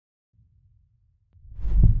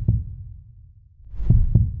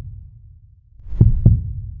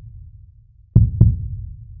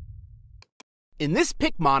In this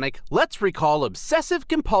Picmonic, let's recall Obsessive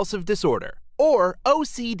Compulsive Disorder, or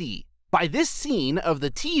OCD, by this scene of the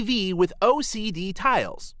TV with OCD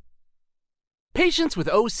tiles. Patients with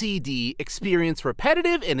OCD experience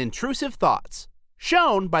repetitive and intrusive thoughts,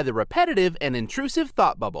 shown by the repetitive and intrusive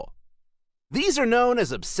thought bubble. These are known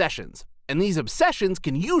as obsessions, and these obsessions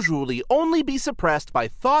can usually only be suppressed by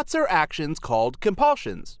thoughts or actions called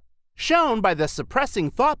compulsions, shown by the suppressing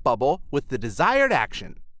thought bubble with the desired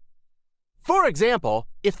action. For example,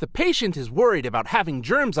 if the patient is worried about having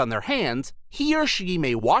germs on their hands, he or she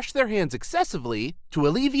may wash their hands excessively to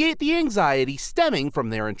alleviate the anxiety stemming from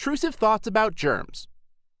their intrusive thoughts about germs.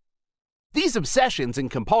 These obsessions and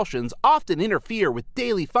compulsions often interfere with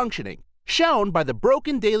daily functioning, shown by the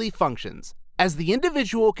broken daily functions, as the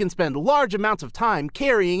individual can spend large amounts of time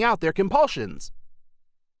carrying out their compulsions.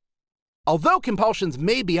 Although compulsions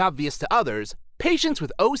may be obvious to others, patients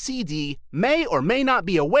with OCD may or may not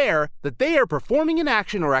be aware that they are performing an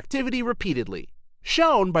action or activity repeatedly,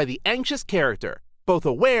 shown by the anxious character, both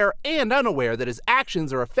aware and unaware that his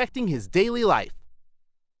actions are affecting his daily life.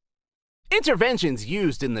 Interventions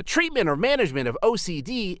used in the treatment or management of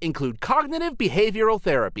OCD include cognitive behavioral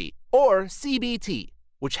therapy, or CBT,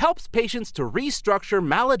 which helps patients to restructure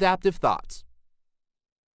maladaptive thoughts.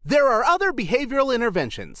 There are other behavioral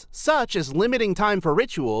interventions, such as limiting time for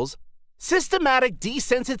rituals, systematic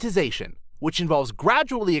desensitization, which involves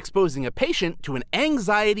gradually exposing a patient to an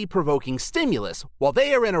anxiety-provoking stimulus while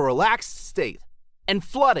they are in a relaxed state, and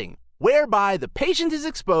flooding, whereby the patient is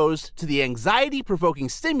exposed to the anxiety-provoking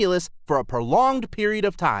stimulus for a prolonged period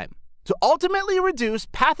of time, to ultimately reduce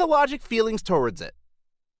pathologic feelings towards it.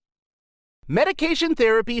 Medication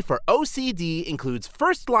therapy for OCD includes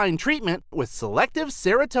first-line treatment with selective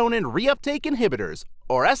serotonin reuptake inhibitors,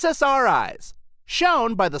 or SSRIs,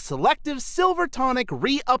 shown by the selective silver tonic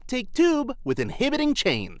reuptake tube with inhibiting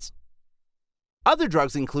chains. Other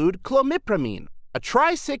drugs include clomipramine, a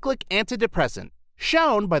tricyclic antidepressant,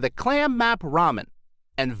 shown by the clam-map ramen,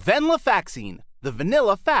 and venlafaxine, the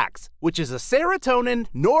vanilla fax, which is a serotonin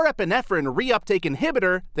norepinephrine reuptake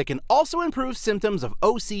inhibitor that can also improve symptoms of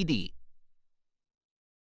OCD.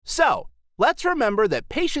 So, let's remember that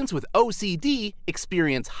patients with OCD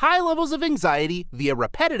experience high levels of anxiety via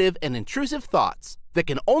repetitive and intrusive thoughts that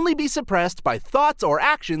can only be suppressed by thoughts or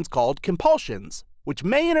actions called compulsions, which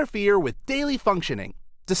may interfere with daily functioning,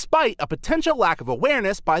 despite a potential lack of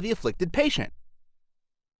awareness by the afflicted patient.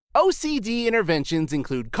 OCD interventions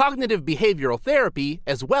include cognitive behavioral therapy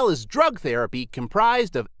as well as drug therapy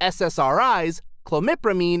comprised of SSRIs,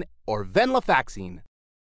 clomipramine, or venlafaxine.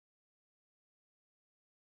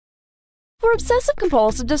 For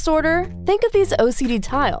obsessive-compulsive disorder, think of these OCD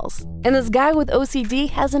tiles. And this guy with OCD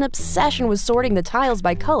has an obsession with sorting the tiles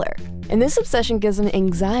by color. And this obsession gives him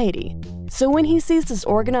anxiety. So when he sees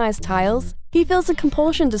disorganized tiles, he feels a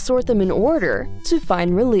compulsion to sort them in order to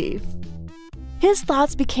find relief. His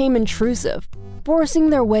thoughts became intrusive, forcing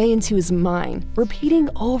their way into his mind, repeating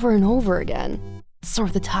over and over again.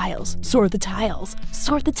 Sort the tiles, sort the tiles,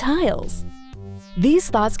 sort the tiles. These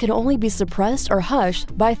thoughts can only be suppressed or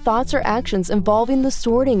hushed by thoughts or actions involving the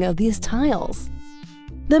sorting of these tiles.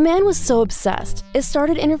 The man was so obsessed, it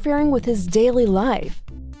started interfering with his daily life.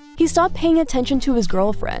 He stopped paying attention to his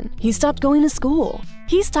girlfriend. He stopped going to school.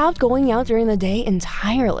 He stopped going out during the day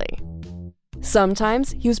entirely.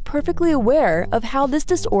 Sometimes he was perfectly aware of how this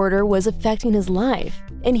disorder was affecting his life,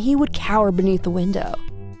 and he would cower beneath the window.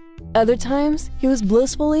 Other times, he was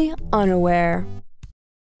blissfully unaware.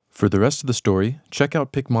 For the rest of the story, check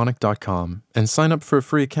out Picmonic.com and sign up for a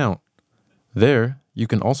free account. There, you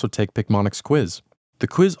can also take Picmonic's quiz. The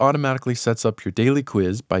quiz automatically sets up your daily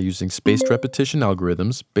quiz by using spaced repetition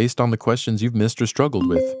algorithms based on the questions you've missed or struggled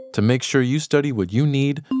with to make sure you study what you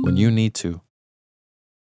need when you need to.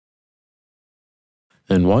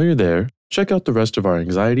 And while you're there, check out the rest of our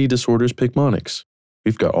anxiety disorders Picmonics.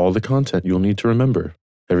 We've got all the content you'll need to remember.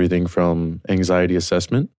 Everything from anxiety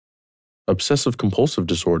assessment, obsessive-compulsive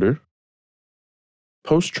disorder,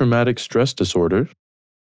 post-traumatic stress disorder,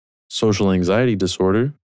 social anxiety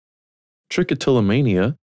disorder,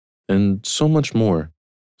 trichotillomania, and so much more,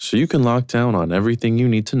 so you can lock down on everything you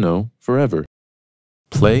need to know forever.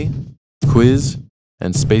 Play, quiz,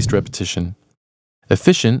 and spaced repetition.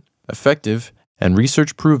 Efficient, effective, and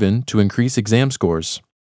research proven to increase exam scores.